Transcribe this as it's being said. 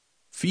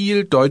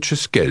Viel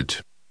deutsches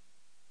Geld.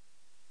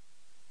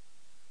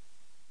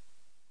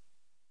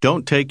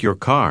 Don't take your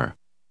car.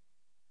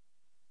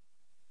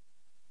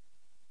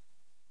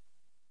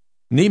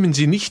 Nehmen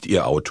Sie nicht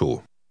Ihr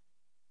Auto.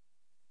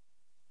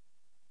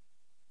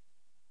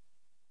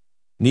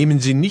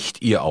 Nehmen Sie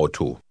nicht Ihr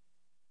Auto.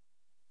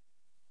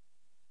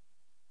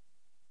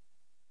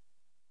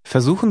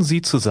 Versuchen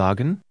Sie zu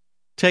sagen,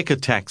 Take a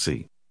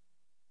taxi.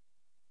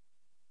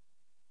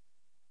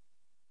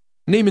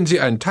 Nehmen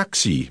Sie ein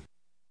Taxi.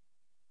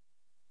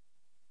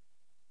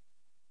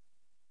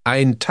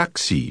 Ein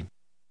Taxi.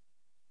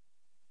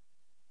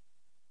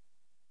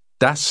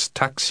 Das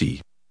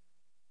Taxi.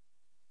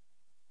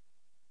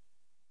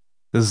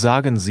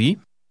 sagen Sie,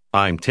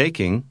 I'm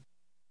taking.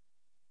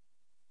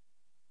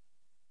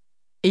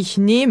 Ich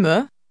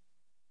nehme.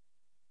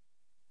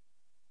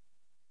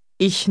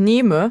 Ich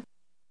nehme.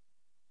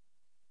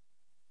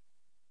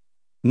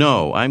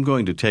 No, I'm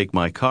going to take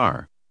my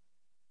car.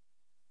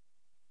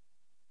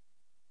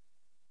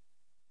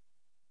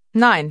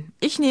 Nein,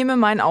 ich nehme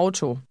mein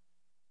Auto.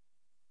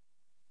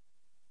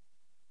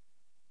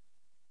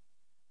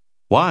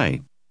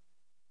 Why?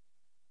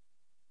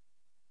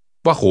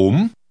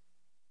 Warum?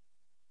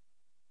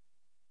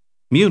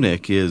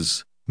 Munich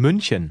is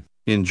München,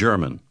 in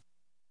German.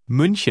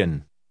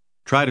 München.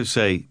 Try to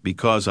say,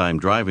 because I'm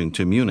driving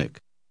to Munich.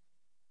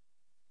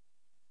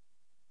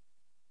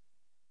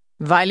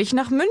 Weil ich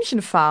nach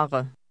München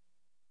fahre.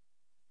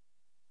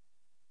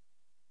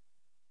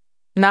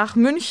 Nach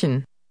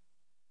München.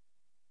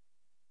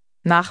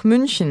 Nach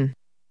München.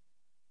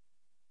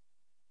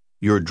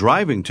 You're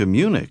driving to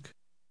Munich.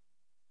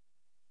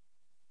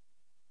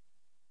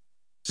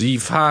 Sie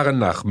fahren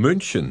nach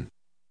München.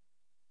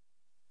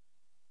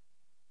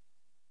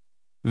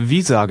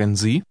 Wie sagen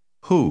Sie,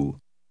 Who?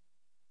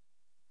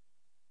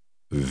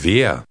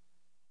 Wer?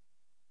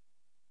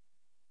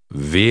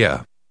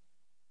 Wer?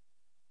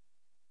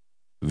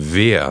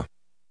 Wer?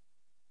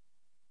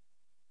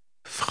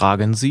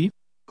 fragen Sie,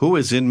 Who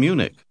is in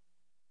Munich?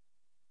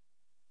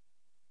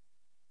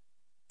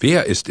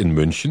 Wer ist in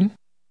München?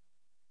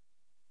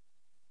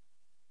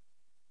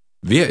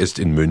 Wer ist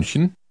in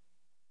München?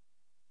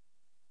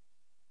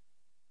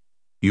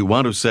 You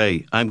want to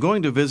say, I'm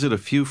going to visit a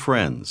few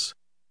friends.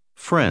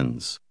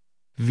 Friends.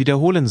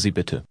 wiederholen Sie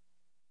bitte.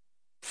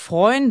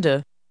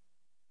 Freunde.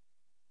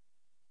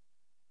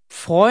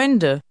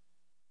 Freunde.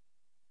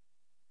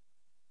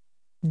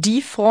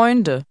 Die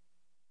Freunde.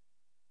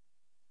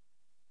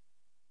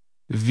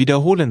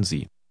 Wiederholen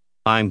Sie.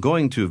 I'm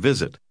going to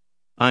visit.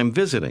 I'm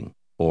visiting.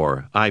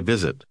 Or I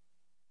visit.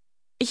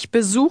 Ich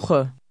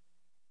besuche.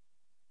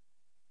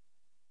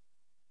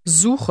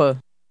 Suche.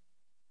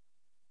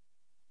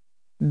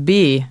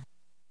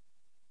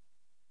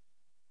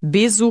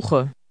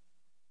 Besuche.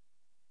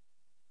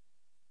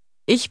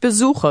 Ich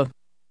besuche.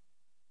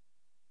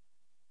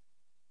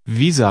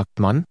 Wie sagt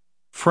man,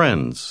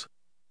 Friends.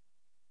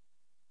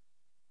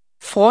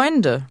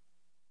 Freunde.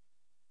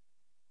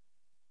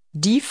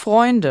 Die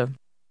Freunde.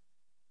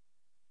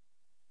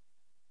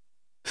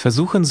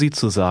 versuchen Sie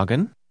zu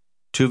sagen,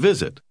 To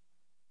visit.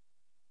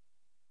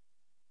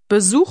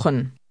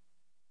 Besuchen.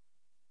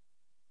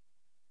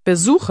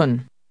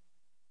 Besuchen.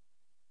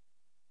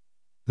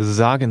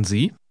 sagen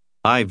Sie,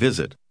 I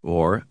visit.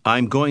 Or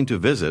I'm going to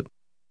visit.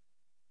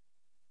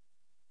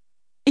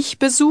 Ich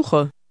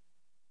besuche.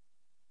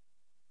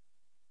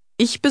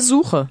 Ich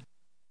besuche.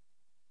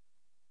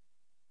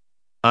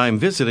 I'm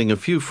visiting a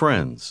few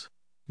friends.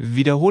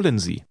 wiederholen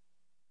Sie.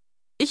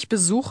 Ich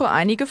besuche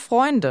einige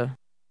Freunde.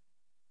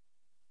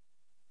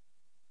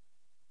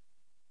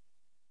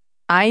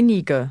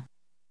 Einige.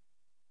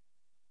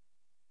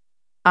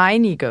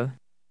 Einige.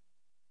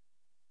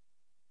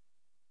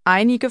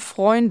 Einige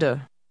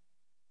Freunde.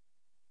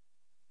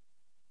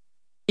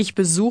 Ich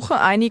besuche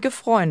einige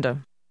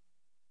Freunde.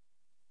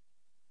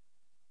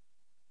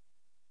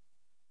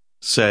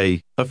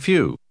 Say, a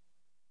few.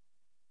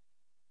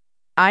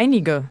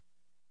 Einige.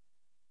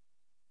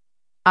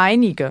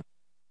 Einige.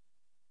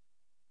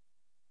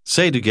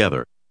 Say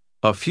together,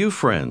 a few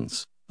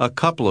friends, a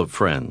couple of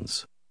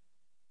friends.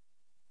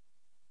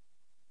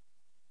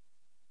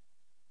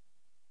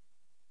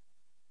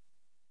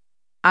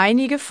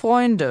 Einige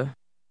Freunde.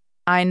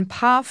 Ein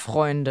paar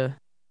Freunde.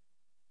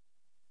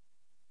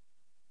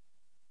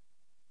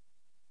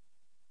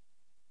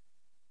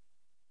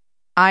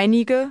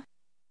 Einige.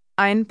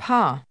 Ein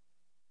paar.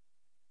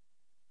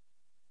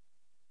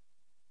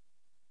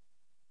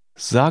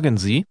 Sagen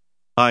Sie,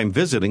 I'm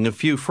visiting a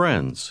few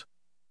friends.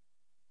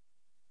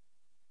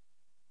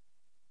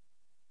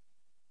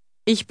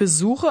 Ich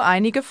besuche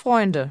einige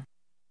Freunde.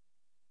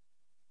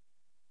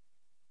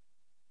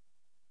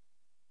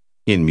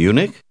 In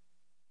Munich?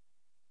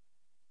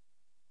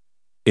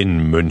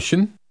 In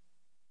München?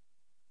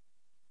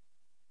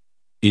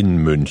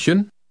 In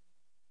München?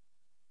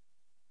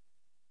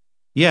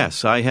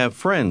 Yes, I have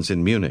friends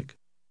in Munich.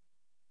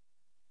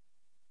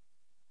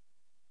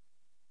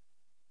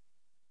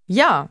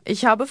 Ja,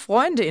 ich habe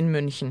Freunde in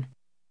München.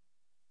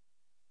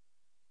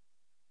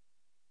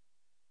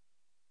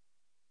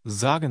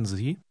 sagen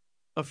Sie,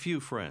 A few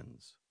friends.